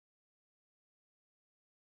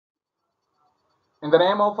In the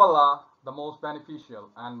name of Allah, the most beneficial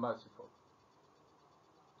and merciful.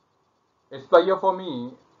 It's a pleasure for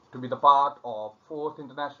me to be the part of 4th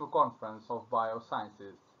International Conference of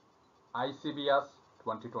Biosciences, ICBS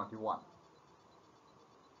 2021.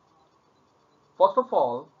 First of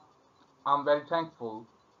all, I'm very thankful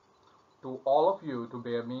to all of you to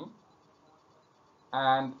bear me.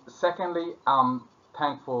 And secondly, I'm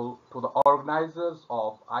thankful to the organizers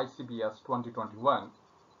of ICBS 2021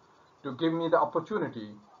 to give me the opportunity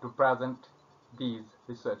to present these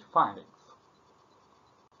research findings.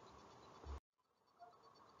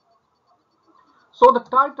 So the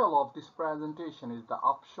title of this presentation is the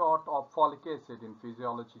upshot of folic acid in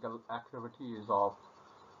physiological activities of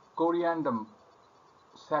Coriandrum,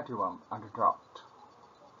 sativum under drought.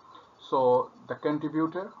 So the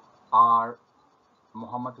contributor are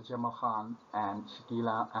Muhammad Jamal Khan and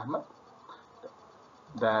Shakila Ahmed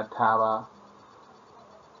that have a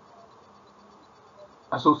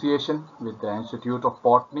association with the Institute of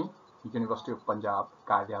Botany, University of Punjab,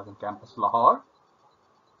 Quaid-e-Azam campus, Lahore.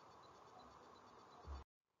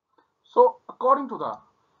 So according to the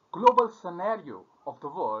global scenario of the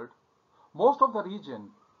world, most of the region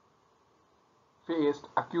faced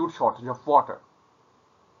acute shortage of water.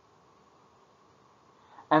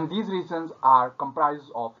 And these regions are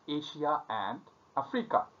comprised of Asia and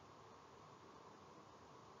Africa.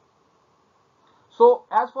 So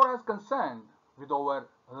as far as concerned with our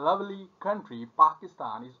lovely country,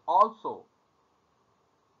 Pakistan is also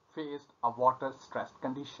faced a water stressed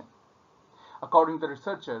condition. According to the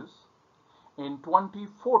researchers, in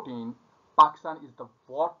 2014, Pakistan is the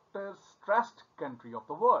water stressed country of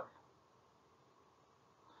the world.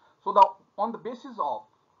 So on the basis of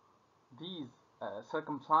these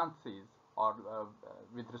circumstances, or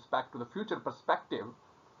with respect to the future perspective,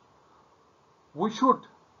 we should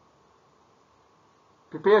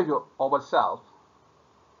prepare ourselves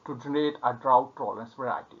to generate a drought tolerance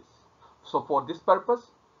varieties. So for this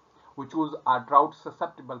purpose, we choose a drought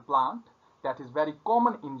susceptible plant that is very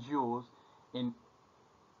common in use in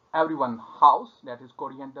everyone's house, that is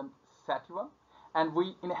Coriander sativum, and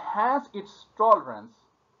we enhance its tolerance,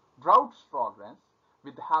 drought tolerance,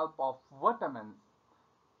 with the help of vitamin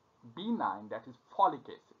B9, that is folic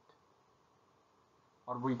acid.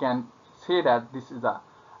 Or we can say that this is a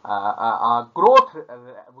growth,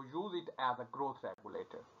 we use it as a growth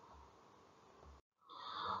regulator.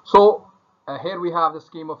 So here we have the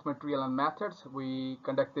scheme of material and methods. We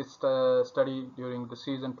conduct this study during the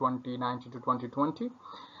season 2019 to 2020.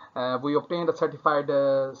 We obtained a certified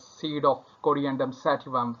seed of Coriandrum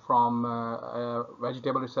sativum from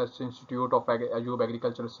Vegetable Research Institute of Ayub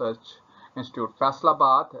Agriculture Research Institute,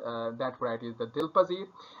 Faisalabad. That variety is the Dilpazir.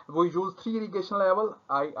 We use 3 irrigation level,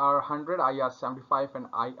 IR 100, IR 75 and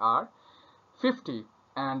IR 50,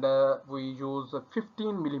 and we use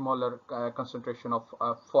 15 millimolar concentration of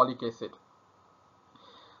folic acid.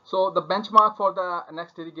 So the benchmark for the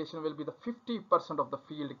next irrigation will be the 50% of the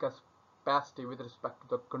field capacity with respect to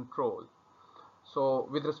the control. So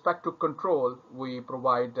with respect to control, we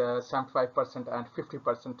provide 75% and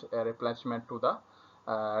 50% replenishment to the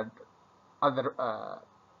other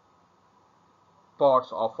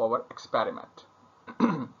parts of our experiment.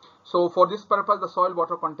 So for this purpose, the soil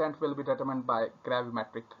water content will be determined by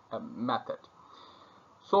gravimetric method.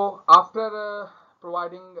 So after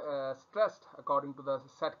providing stress according to the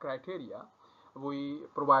set criteria, we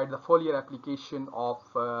provide the foliar application of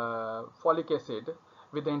folic acid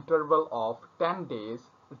with the interval of 10 days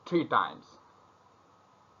 3 times.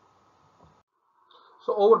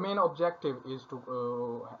 So our main objective is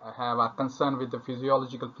to have a concern with the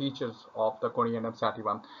physiological features of the Coriandrum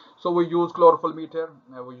sativum. So we use chlorophyll meter,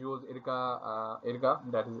 we use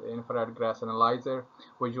IRGA, that is infrared gas analyzer,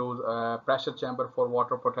 we use pressure chamber for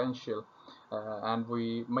water potential, and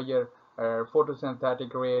we measure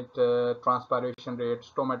photosynthetic rate, transpiration rate,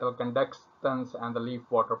 stomatal conductance, and the leaf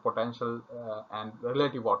water potential and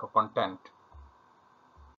relative water content.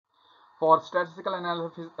 For statistical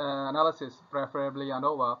analysis, preferably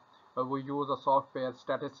ANOVA, we use a software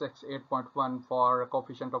statistics 8.1 for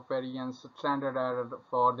coefficient of variance, standard error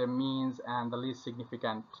for the means, and the least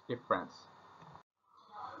significant difference.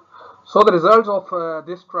 So the results of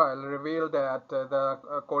this trial reveal that the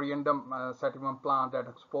Coriandrum sativum plant that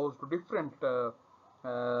exposed to different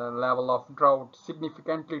level of drought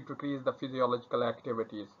significantly decreased the physiological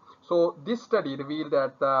activities. So this study revealed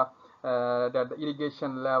that the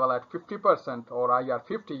irrigation level at 50% or IR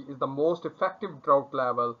 50 is the most effective drought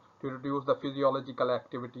level to reduce the physiological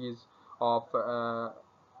activities of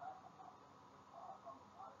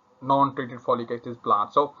non-treated folic acid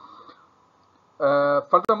plants. So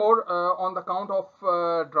furthermore, on the count of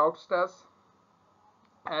drought stress,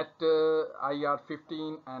 At IR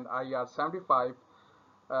 15 and IR 75,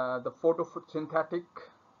 the photosynthetic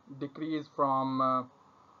decrease from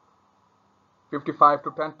 55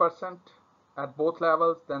 to 10% at both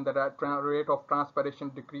levels. Then the rate of transpiration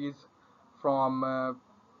decrease from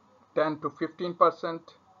 10 to 15%,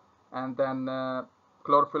 and then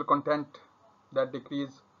chlorophyll content that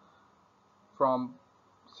decrease from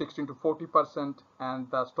 16 to 40%,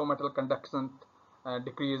 and the stomatal conduction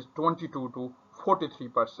decreased 22 to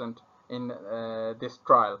 43% in this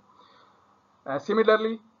trial.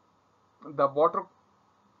 Similarly,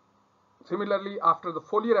 after the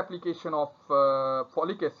foliar application of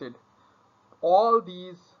folic acid, all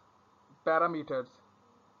these parameters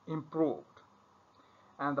improved,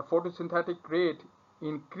 and the photosynthetic rate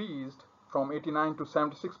increased from 89 to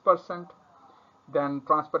 76%. Then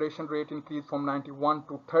transpiration rate increased from 91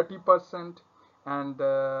 to 30%, and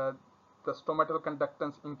the stomatal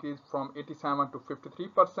conductance increased from 87 to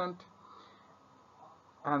 53%,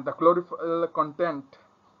 and the chlorophyll content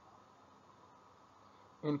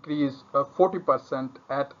increased 40%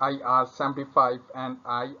 at IR 75 and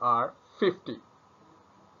IR 50.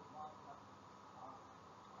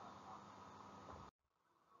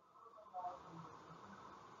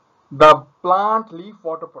 The plant leaf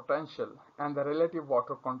water potential and the relative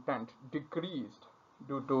water content decreased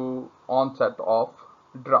due to onset of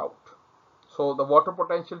drought. So the water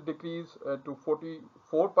potential decreased to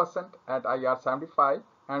 44% at IR 75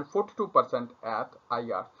 and 42% at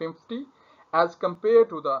IR 50 as compared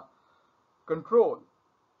to the control,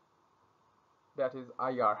 that is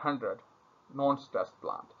IR 100, non-stressed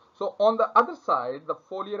plant. So on the other side, the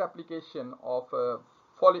foliar application of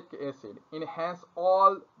folic acid enhance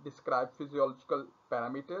all described physiological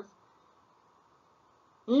parameters,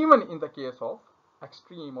 even in the case of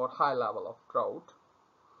extreme or high level of drought.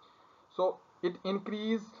 So it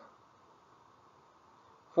increased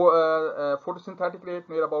for photosynthetic rate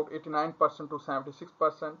near about 89% to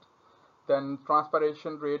 76%. Then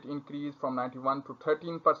transpiration rate increased from 91 to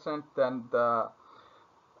 13%. Then the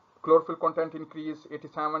chlorophyll content increased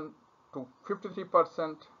 87 to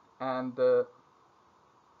 53%, and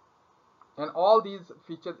all these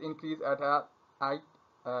features increase at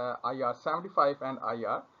IR 75 and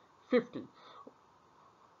IR 50.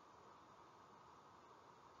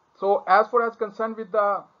 So as far as concerned with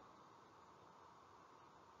the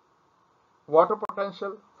water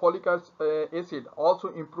potential, folic acid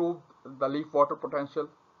also improved the leaf water potential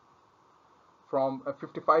from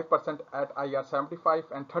 55% at IR 75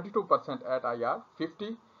 and 32% at IR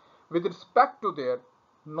 50 with respect to their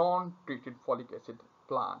non-treated folic acid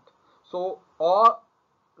plant. So all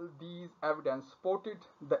these evidence supported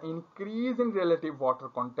the increase in relative water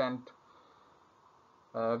content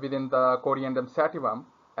within the Coriandrum sativum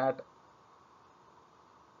at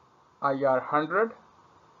IR 100,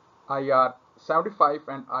 IR 75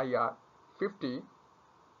 and IR 50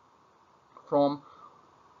 from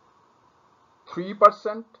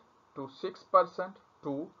 3% to 6%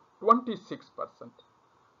 to 26%.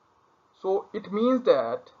 So it means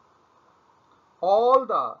that all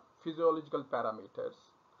the physiological parameters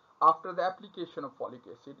after the application of folic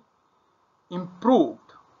acid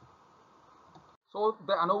improved. So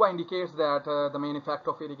the ANOVA indicates that the main effect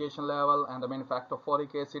of irrigation level and the main effect of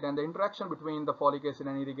folic acid and the interaction between the folic acid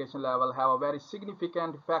and irrigation level have a very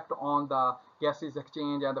significant effect on the gases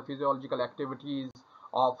exchange and the physiological activities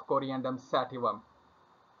of Coriandrum sativum.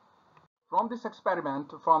 From this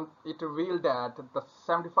experiment, it revealed that the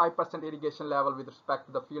 75% irrigation level with respect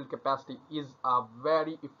to the field capacity is a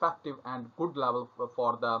very effective and good level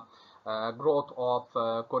for the growth of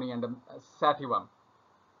Coriandrum sativum.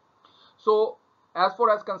 So as far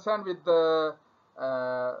as concerned with the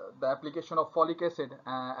application of folic acid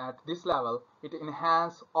at this level, it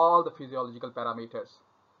enhances all the physiological parameters.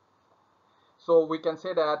 So we can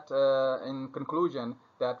say that in conclusion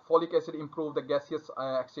that folic acid improved the gaseous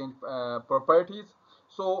exchange properties.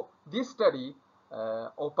 So this study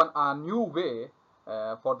opened a new way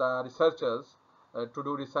for the researchers to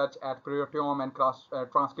do research at proteome and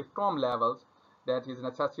transcriptome levels that is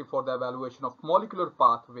necessary for the evaluation of molecular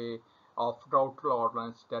pathway of drought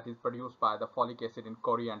tolerance that is produced by the folic acid in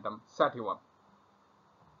Coriandrum sativum.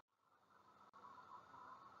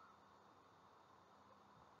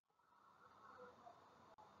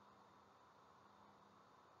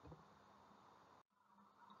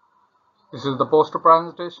 This is the poster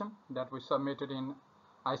presentation that we submitted in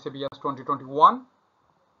ICBS 2021.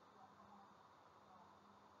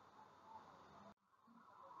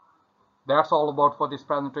 That's all about for this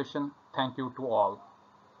presentation. Thank you to all.